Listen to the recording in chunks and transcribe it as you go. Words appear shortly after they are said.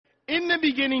In the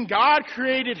beginning, God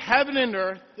created heaven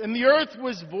and the earth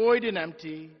was void and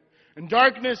empty, and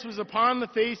darkness was upon the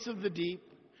face of the deep.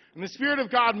 And the Spirit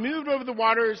of God moved over the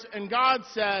waters, and God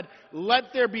said,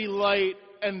 "Let there be light,"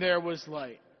 and there was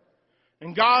light.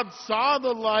 And God saw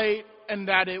the light, and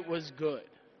that it was good.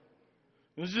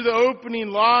 Those are the opening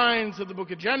lines of the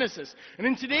book of Genesis. And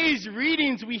in today's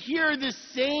readings, we hear this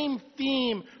same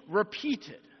theme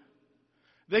repeated.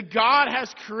 That God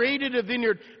has created a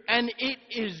vineyard, and it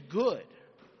is good.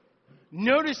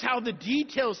 Notice how the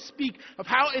details speak of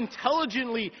how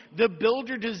intelligently the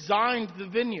builder designed the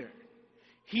vineyard.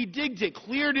 He digged it,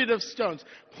 cleared it of stones,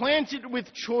 planted it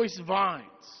with choice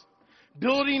vines,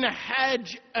 building a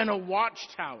hedge and a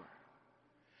watchtower.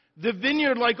 The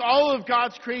vineyard, like all of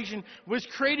God's creation, was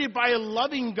created by a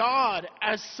loving God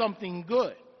as something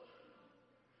good.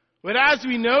 But as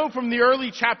we know from the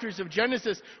early chapters of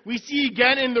Genesis, we see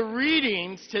again in the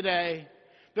readings today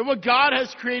that what God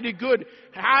has created good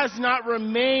has not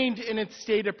remained in its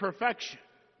state of perfection,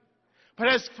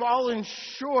 but has fallen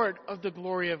short of the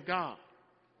glory of God.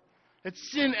 That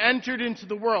sin entered into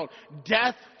the world,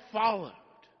 death followed.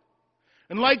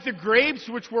 And like the grapes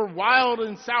which were wild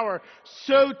and sour,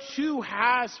 so too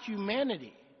has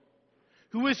humanity,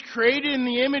 who was created in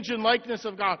the image and likeness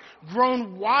of God,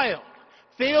 grown wild,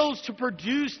 fails to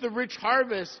produce the rich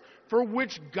harvest for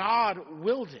which God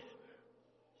willed it.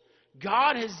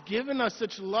 God has given us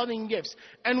such loving gifts,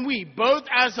 and we, both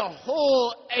as a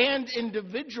whole and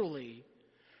individually,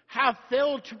 have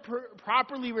failed to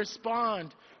properly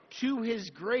respond to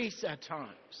His grace at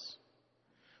times.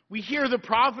 We hear the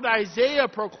prophet Isaiah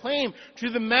proclaim to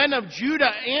the men of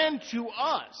Judah and to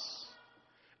us,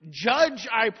 "Judge,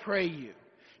 I pray you,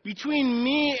 between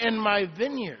me and my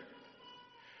vineyard."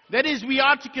 That is, we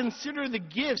ought to consider the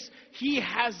gifts He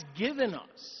has given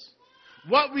us,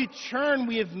 what return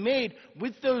we have made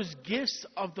with those gifts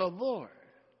of the Lord.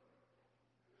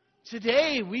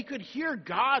 Today, we could hear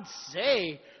God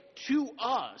say to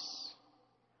us,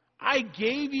 "I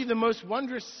gave you the most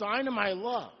wondrous sign of my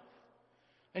love,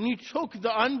 and you took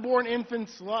the unborn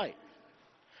infant's life.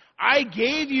 I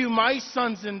gave you my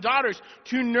sons and daughters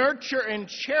to nurture and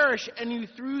cherish, and you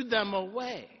threw them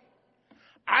away.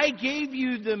 I gave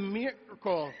you the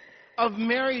miracle of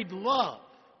married love,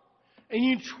 and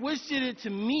you twisted it to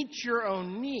meet your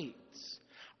own needs.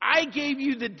 I gave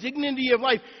you the dignity of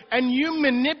life, and you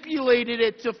manipulated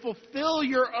it to fulfill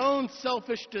your own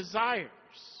selfish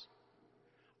desires.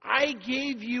 I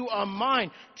gave you a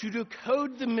mind to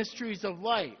decode the mysteries of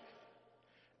life,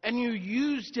 and you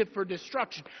used it for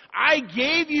destruction. I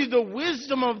gave you the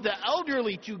wisdom of the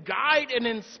elderly to guide and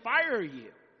inspire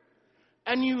you,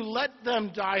 and you let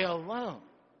them die alone.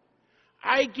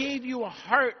 I gave you a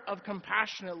heart of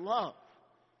compassionate love,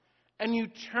 and you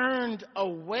turned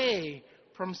away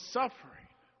from suffering.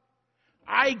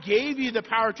 I gave you the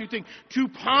power to think, to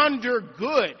ponder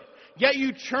good, yet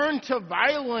you turned to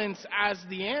violence as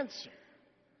the answer.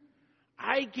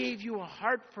 I gave you a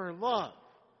heart for love,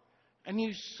 and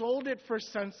you sold it for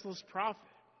senseless profit.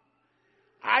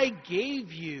 I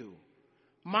gave you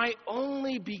my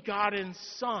only begotten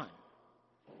Son,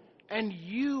 and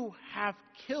you have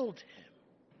killed him.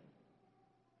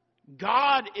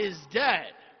 God is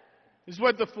dead," is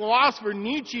what the philosopher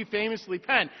Nietzsche famously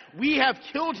penned. "We have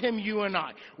killed him, you and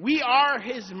I. We are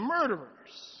his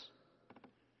murderers."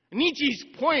 Nietzsche's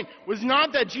point was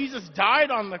not that Jesus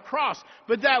died on the cross,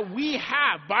 but that we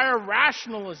have, by our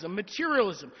rationalism,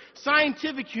 materialism,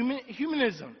 scientific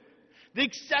humanism, the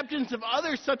acceptance of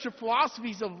other such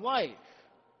philosophies of life,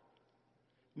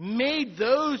 made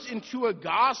those into a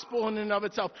gospel in and of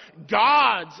itself,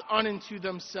 gods unto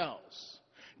themselves,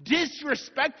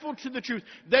 disrespectful to the truth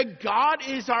that God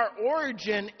is our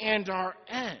origin and our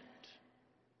end.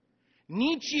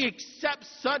 Nietzsche accepts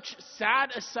such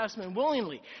sad assessment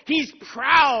willingly. He's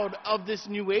proud of this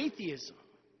new atheism.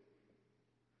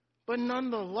 But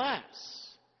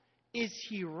nonetheless, is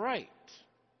he right?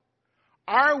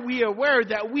 Are we aware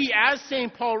that we, as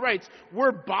St. Paul writes,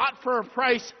 were bought for a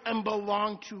price and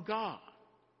belong to God?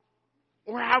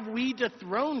 Or have we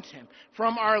dethroned him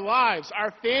from our lives,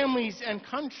 our families, and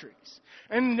countries,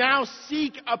 and now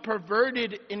seek a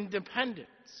perverted independence?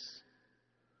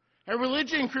 And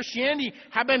religion and Christianity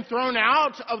have been thrown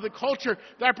out of the culture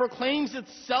that proclaims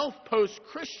itself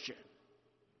post-Christian.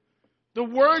 The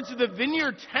words of the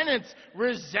vineyard tenants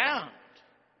resound,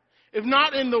 if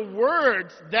not in the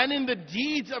words, then in the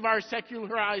deeds of our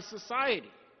secularized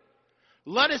society.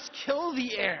 Let us kill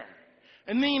the heir,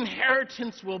 and the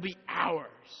inheritance will be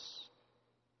ours.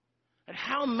 at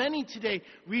how many today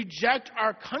reject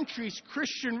our country's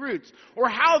Christian roots, or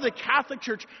how the Catholic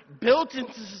Church built and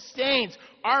sustains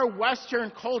our Western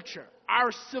culture,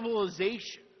 our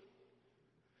civilization.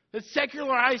 That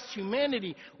secularized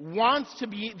humanity wants to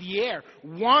be the heir,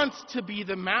 wants to be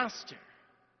the master.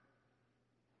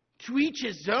 To each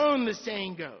his own, the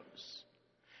saying goes.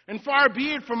 And far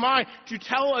be it from I to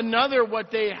tell another what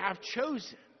they have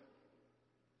chosen.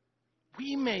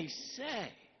 We may say,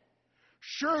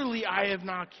 surely I have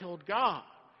not killed God.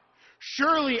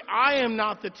 Surely I am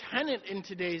not the tenant in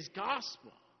today's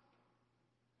gospel.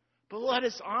 But let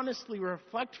us honestly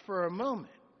reflect for a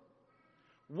moment.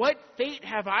 What fate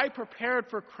have I prepared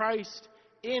for Christ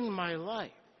in my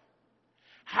life?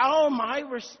 How am I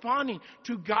responding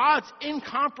to God's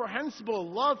incomprehensible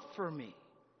love for me?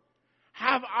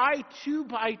 Have I too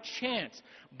by chance,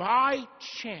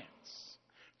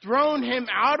 thrown him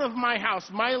out of my house,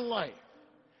 my life?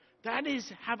 That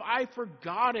is, have I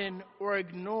forgotten or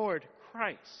ignored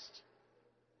Christ?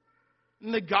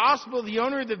 In the gospel, the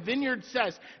owner of the vineyard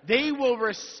says, they will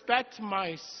respect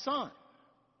my son.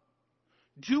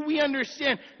 Do we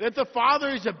understand that the Father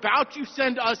is about to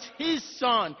send us his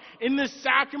Son in the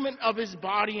sacrament of his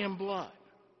body and blood?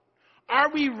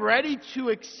 Are we ready to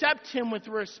accept him with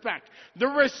respect? The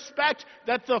respect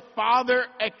that the Father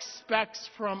expects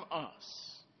from us.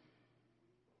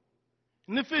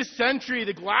 In the 5th century,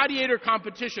 the gladiator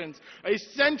competitions, a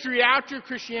century after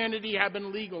Christianity had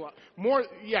been legalized,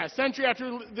 century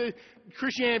after the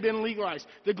Christianity had been legalized,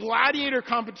 the gladiator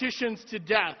competitions to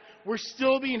death were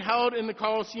still being held in the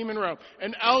Colosseum in Rome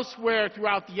and elsewhere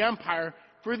throughout the empire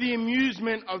for the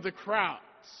amusement of the crowds.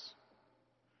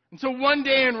 And so one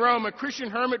day in Rome, a Christian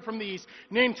hermit from the east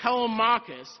named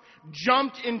Telemachus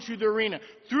jumped into the arena,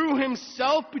 threw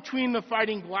himself between the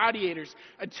fighting gladiators,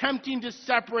 attempting to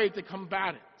separate the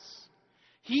combatants.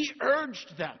 He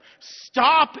urged them,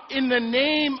 stop in the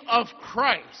name of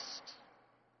Christ.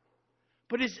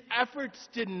 But his efforts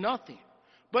did nothing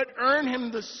but earn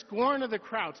him the scorn of the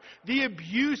crowds, the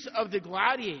abuse of the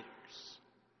gladiators.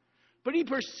 But he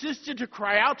persisted to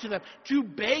cry out to them, to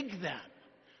beg them,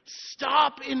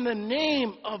 stop in the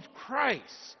name of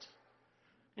Christ,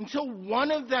 until one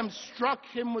of them struck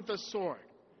him with a sword,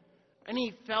 and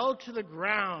he fell to the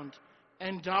ground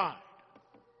and died.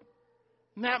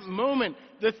 In that moment,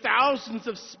 the thousands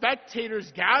of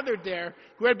spectators gathered there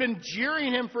who had been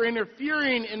jeering him for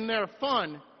interfering in their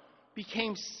fun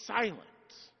became silent.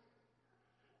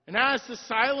 And as the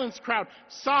silenced crowd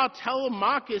saw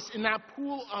Telemachus in that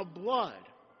pool of blood,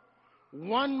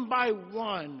 one by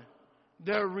one,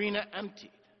 the arena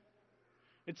emptied.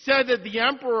 It said that the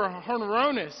emperor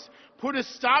Honorius put a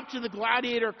stop to the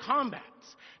gladiator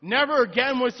combats. Never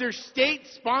again was there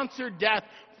state-sponsored death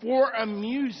for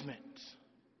amusement.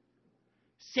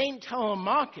 Saint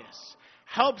Telemachus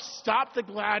helped stop the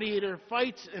gladiator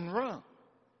fights in Rome.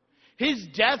 His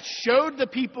death showed the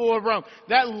people of Rome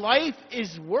that life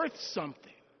is worth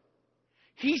something.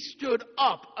 He stood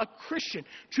up, a Christian,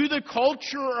 to the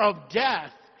culture of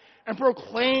death and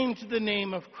proclaimed the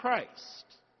name of Christ.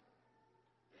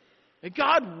 And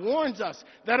God warns us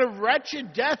that a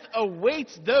wretched death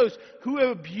awaits those who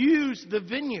abuse the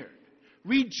vineyard,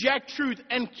 reject truth,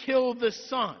 and kill the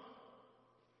Son.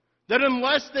 That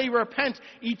unless they repent,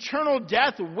 eternal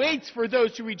death waits for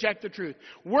those who reject the truth,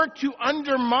 work to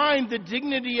undermine the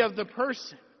dignity of the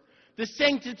person, the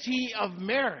sanctity of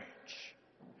marriage,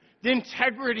 the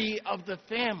integrity of the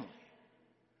family.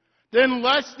 That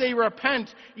unless they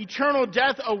repent, eternal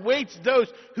death awaits those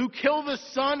who kill the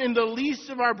Son in the least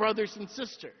of our brothers and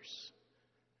sisters,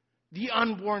 the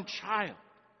unborn child,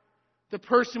 the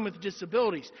person with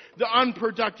disabilities, the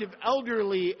unproductive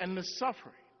elderly, and the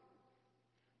suffering.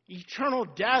 Eternal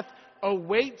death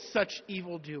awaits such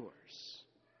evildoers.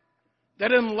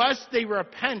 That unless they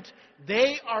repent,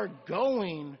 they are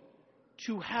going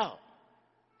to hell.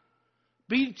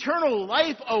 But eternal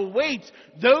life awaits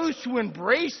those who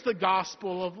embrace the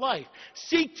gospel of life,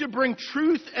 seek to bring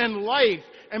truth and life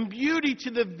and beauty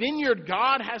to the vineyard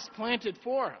God has planted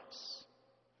for us.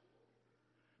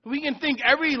 We can think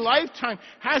every lifetime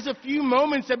has a few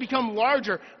moments that become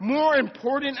larger, more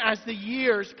important as the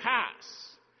years pass.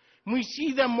 And we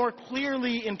see them more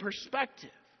clearly in perspective.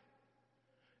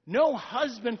 No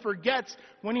husband forgets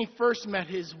when he first met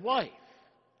his wife.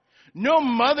 No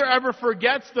mother ever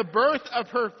forgets the birth of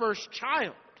her first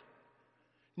child.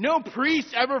 No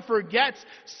priest ever forgets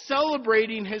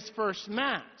celebrating his first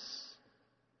Mass.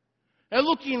 And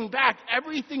looking back,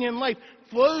 everything in life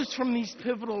flows from these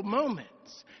pivotal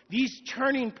moments, these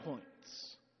turning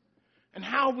points. And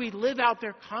how we live out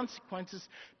their consequences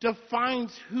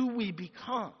defines who we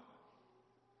become.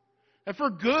 And for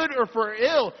good or for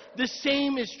ill, the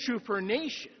same is true for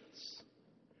nations.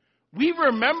 We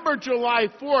remember July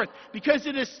 4th because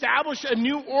it established a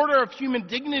new order of human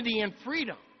dignity and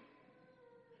freedom.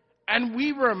 And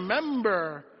we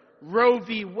remember Roe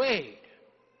v. Wade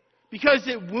because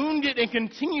it wounded and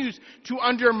continues to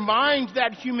undermine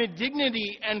that human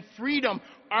dignity and freedom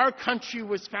our country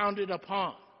was founded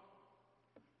upon.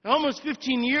 Almost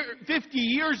 50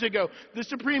 years ago, the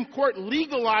Supreme Court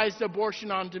legalized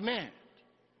abortion on demand.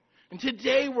 And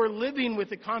today we're living with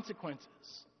the consequences.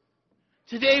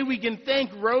 Today we can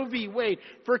thank Roe v. Wade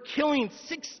for killing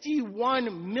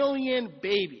 61 million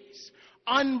babies,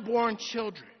 unborn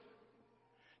children,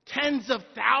 tens of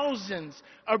thousands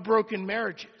of broken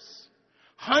marriages,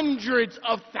 hundreds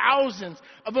of thousands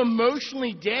of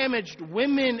emotionally damaged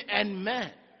women and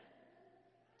men.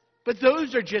 But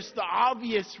those are just the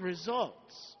obvious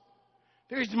results.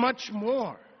 There's much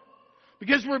more.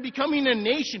 Because we're becoming a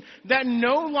nation that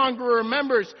no longer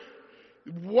remembers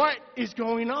what is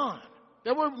going on.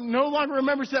 That no longer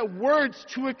remembers that words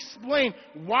to explain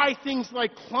why things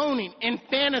like cloning,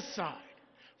 infanticide,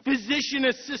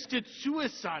 physician-assisted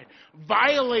suicide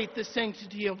violate the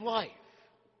sanctity of life.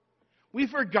 We've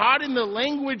forgotten the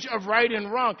language of right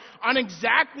and wrong on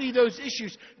exactly those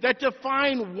issues that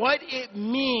define what it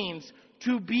means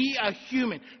to be a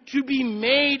human, to be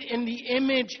made in the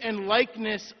image and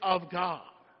likeness of God.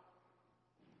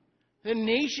 The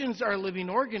nations are living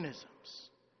organisms.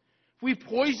 If we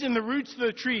poison the roots of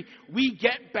the tree, we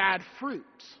get bad fruit.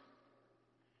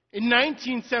 In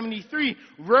 1973,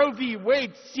 Roe v.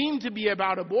 Wade seemed to be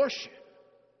about abortion.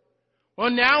 Well,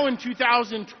 now in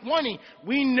 2020,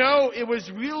 we know it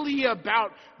was really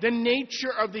about the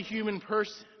nature of the human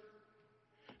person.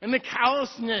 And the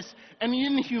callousness and the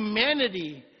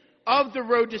inhumanity of the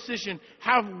Roe decision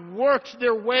have worked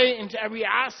their way into every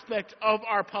aspect of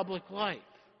our public life.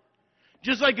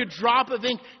 Just like a drop of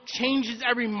ink changes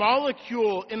every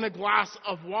molecule in the glass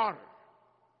of water.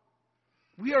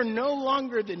 We are no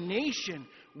longer the nation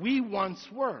we once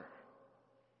were.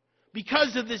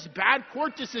 Because of this bad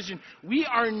court decision, we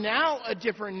are now a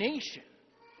different nation.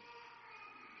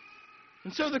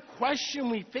 And so the question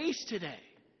we face today,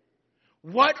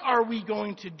 what are we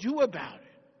going to do about it?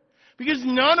 Because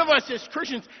none of us as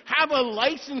Christians have a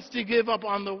license to give up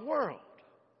on the world.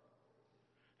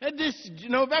 And this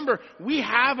November, we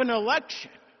have an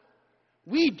election.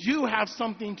 We do have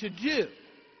something to do.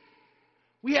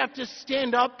 We have to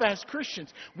stand up as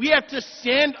Christians. We have to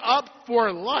stand up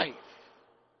for life.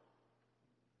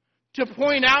 To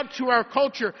point out to our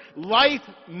culture, life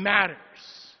matters.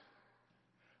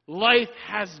 Life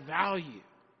has value.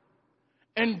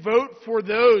 And vote for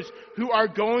those who are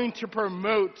going to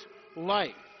promote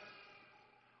life.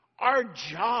 Our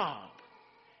job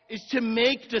is to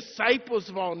make disciples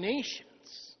of all nations.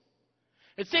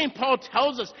 And St. Paul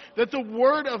tells us that the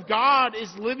Word of God is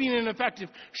living and effective,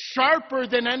 sharper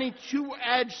than any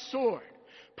two-edged sword,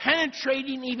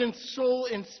 penetrating even soul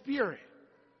and spirit.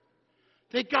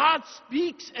 That God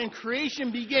speaks and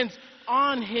creation begins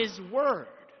on His Word.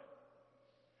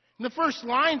 In the first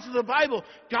lines of the Bible,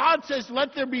 God says,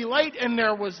 "Let there be light," and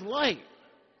there was light.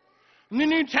 In the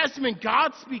New Testament,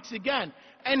 God speaks again,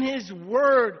 and His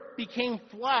Word became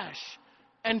flesh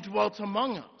and dwelt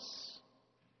among us.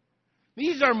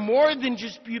 These are more than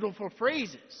just beautiful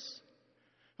phrases.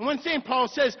 And when St. Paul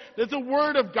says that the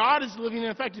Word of God is living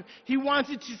and effective, he wants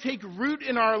it to take root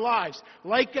in our lives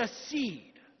like a seed.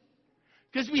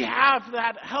 Because we have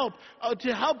that help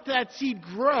to help that seed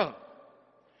grow.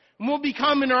 And we'll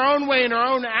become, in our own way, in our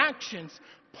own actions,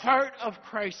 part of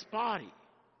Christ's body.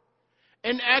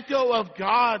 An echo of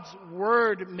God's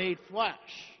Word made flesh.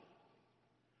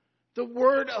 The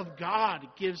Word of God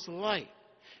gives light.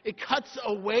 It cuts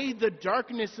away the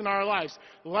darkness in our lives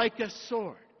like a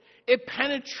sword. It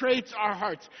penetrates our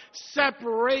hearts,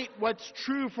 separate what's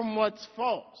true from what's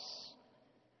false.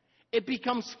 It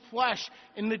becomes flesh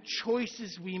in the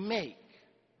choices we make,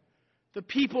 the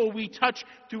people we touch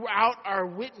throughout our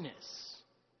witness.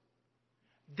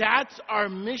 That's our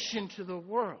mission to the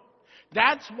world.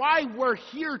 That's why we're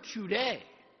here today.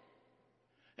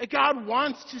 And God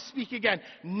wants to speak again,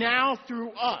 now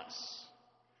through us,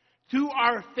 through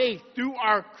our faith, through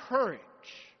our courage.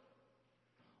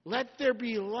 Let there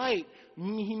be light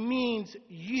means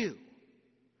you.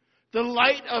 The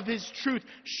light of His truth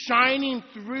shining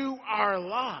through our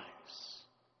lives.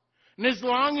 And as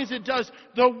long as it does,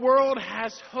 the world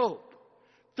has hope.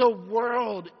 The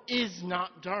world is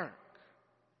not dark.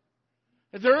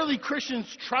 The early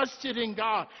Christians trusted in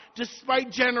God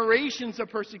despite generations of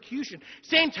persecution.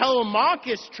 St.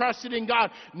 Telemachus trusted in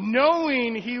God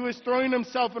knowing he was throwing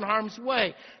himself in harm's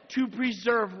way to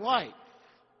preserve life.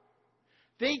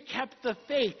 They kept the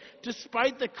faith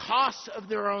despite the cost of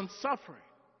their own suffering.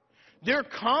 Their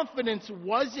confidence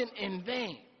wasn't in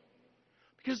vain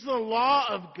because the law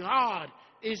of God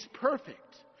is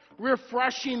perfect,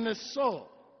 refreshing the soul.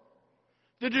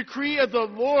 The decree of the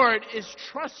Lord is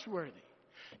trustworthy,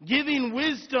 giving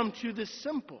wisdom to the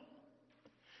simple.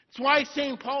 It's why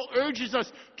St. Paul urges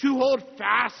us to hold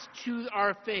fast to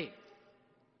our faith.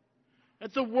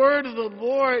 That the word of the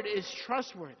Lord is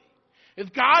trustworthy.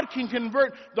 If God can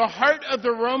convert the heart of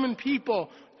the Roman people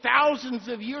thousands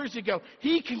of years ago,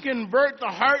 he can convert the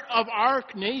heart of our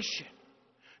nation,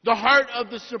 the heart of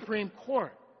the Supreme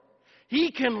Court.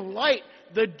 He can light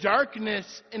the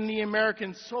darkness in the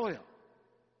American soil.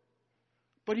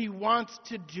 But he wants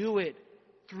to do it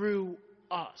through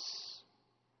us.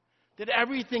 That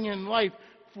everything in life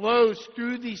flows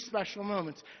through these special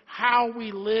moments. How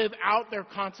we live out their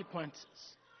consequences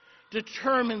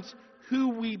determines who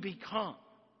we become.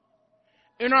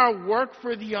 In our work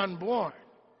for the unborn,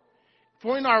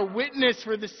 in our witness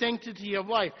for the sanctity of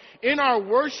life, in our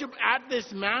worship at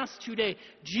this Mass today,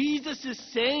 Jesus is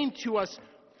saying to us,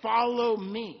 follow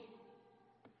me.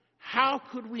 How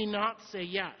could we not say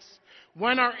yes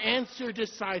when our answer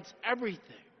decides everything?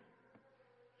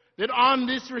 That on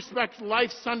this Respect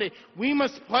Life Sunday, we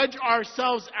must pledge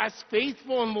ourselves as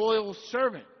faithful and loyal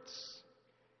servants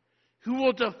who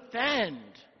will defend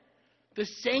the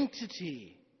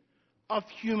sanctity of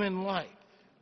human life.